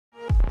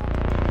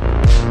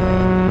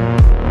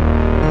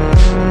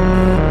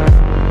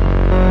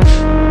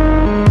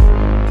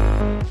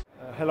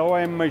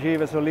Magi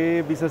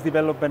Besoli, Business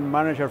Development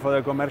Manager for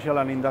the Commercial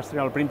and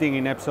Industrial Printing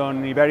in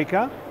Epson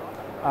Iberica.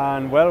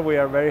 And well, we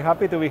are very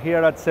happy to be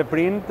here at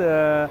CEPRINT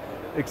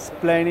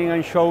explaining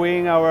and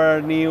showing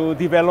our new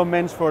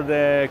developments for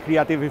the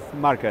creative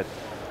market.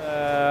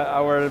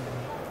 Our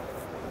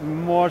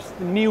most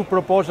new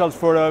proposals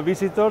for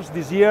visitors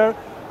this year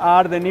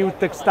are the new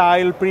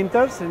textile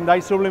printers in dye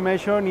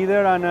sublimation,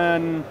 either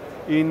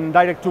in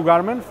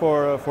direct-to-garment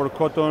for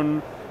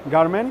cotton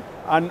garment,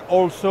 and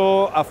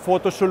also a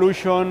photo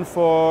solution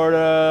for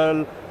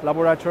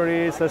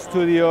laboratories,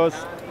 studios,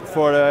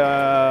 for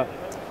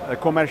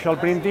commercial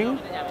printing,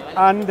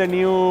 and the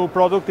new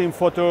product in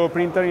photo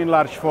printer in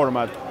large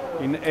format,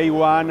 in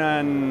A1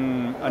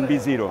 and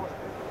B0.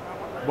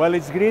 Well,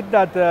 it's great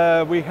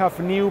that we have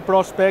new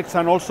prospects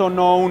and also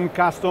known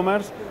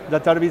customers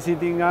that are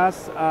visiting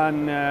us,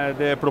 and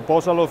the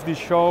proposal of this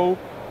show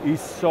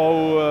is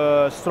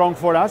so strong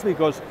for us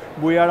because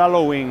we are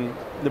allowing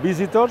the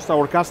visitors,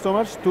 our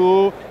customers,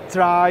 to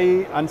try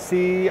and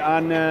see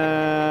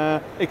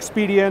and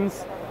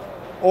experience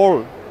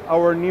all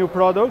our new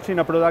products in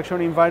a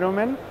production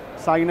environment,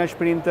 signage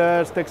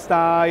printers,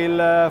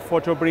 textile,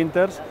 photo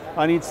printers,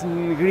 and it's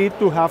great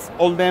to have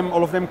all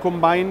of them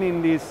combined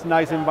in this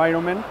nice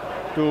environment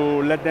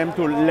to let them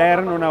to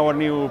learn on our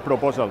new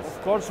proposals.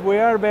 Of course, we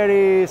are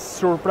very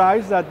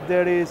surprised that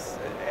there is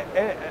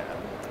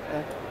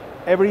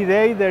every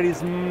day there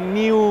is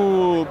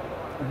new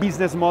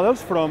business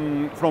models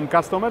from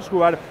customers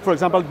who are, for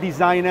example,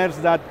 designers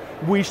that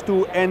wish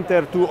to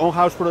enter to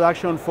on-house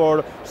production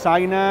for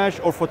signage,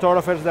 or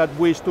photographers that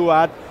wish to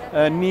add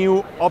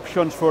new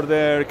options for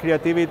their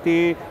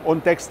creativity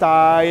on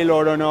textile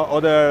or on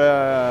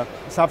other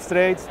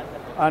substrates,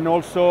 and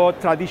also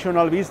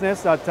traditional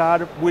business that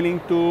are willing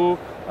to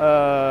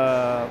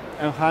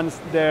enhance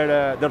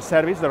their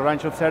service, their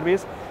range of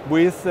service,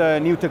 with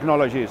new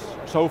technologies.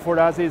 So for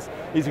us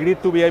it's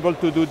great to be able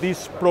to do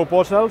these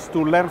proposals, to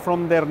learn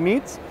from their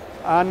needs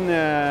and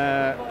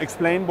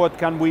explain what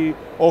can we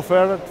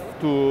offer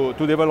to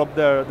develop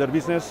their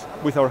business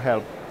with our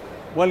help.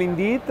 Well,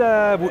 indeed,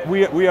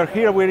 we are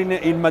here. We're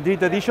in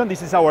Madrid edition.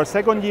 This is our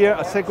second year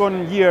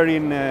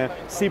in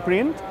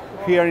CEPRINT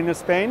here in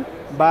Spain.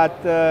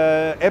 But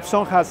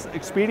Epson has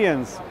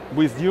experience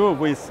with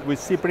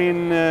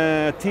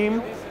CEPRINT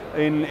team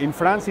in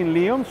France, in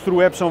Lyon,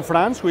 through Epson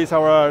France, who is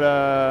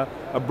our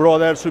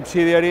brother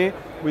subsidiary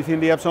within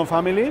the Epson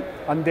family,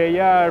 and they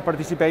are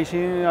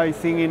participating, I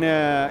think, in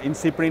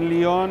CEPRINT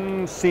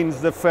Lyon since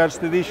the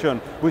first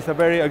edition with a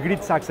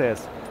great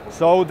success.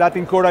 So that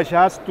encouraged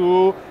us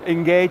to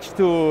engage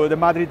to the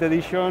Madrid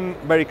edition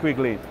very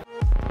quickly.